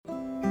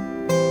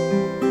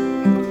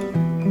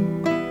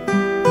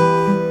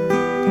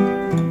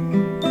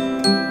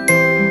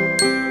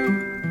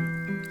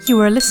You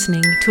are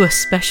listening to a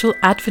special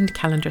Advent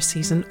calendar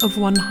season of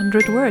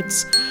 100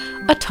 Words,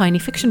 a tiny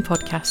fiction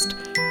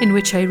podcast in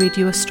which I read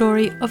you a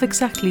story of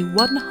exactly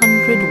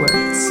 100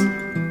 words.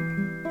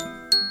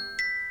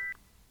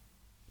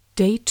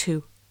 Day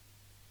 2.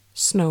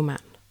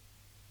 Snowman.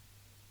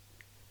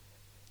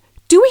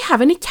 Do we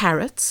have any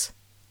carrots?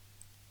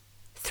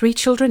 3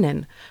 children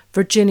in,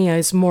 Virginia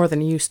is more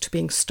than used to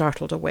being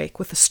startled awake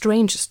with the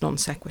strangest non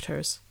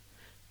sequiturs.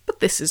 But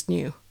this is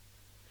new.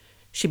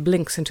 She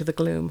blinks into the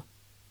gloom.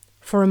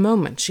 For a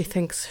moment she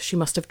thinks she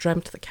must have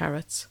dreamt the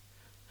carrots.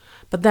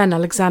 But then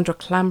Alexandra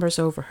clambers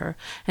over her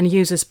and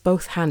uses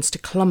both hands to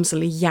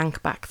clumsily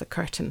yank back the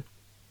curtain.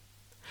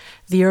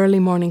 The early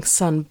morning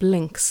sun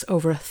blinks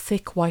over a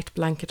thick white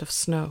blanket of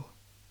snow.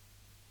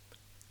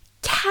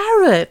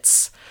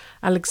 "Carrots!"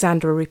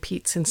 Alexandra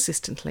repeats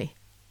insistently.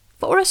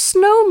 "For a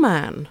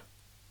snowman!"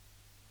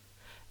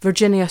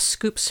 Virginia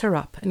scoops her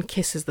up and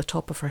kisses the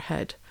top of her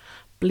head,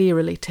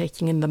 blearily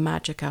taking in the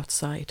magic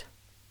outside.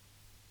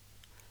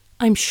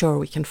 "I'm sure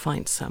we can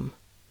find some."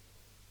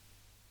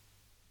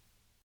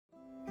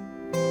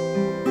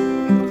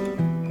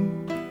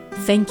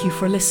 Thank you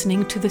for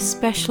listening to this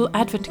special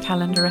Advent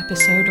calendar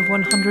episode of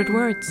 100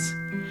 Words.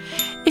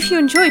 If you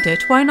enjoyed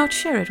it, why not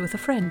share it with a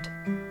friend?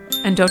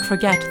 And don't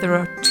forget, there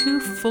are 2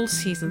 full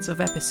seasons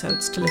of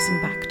episodes to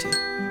listen back to.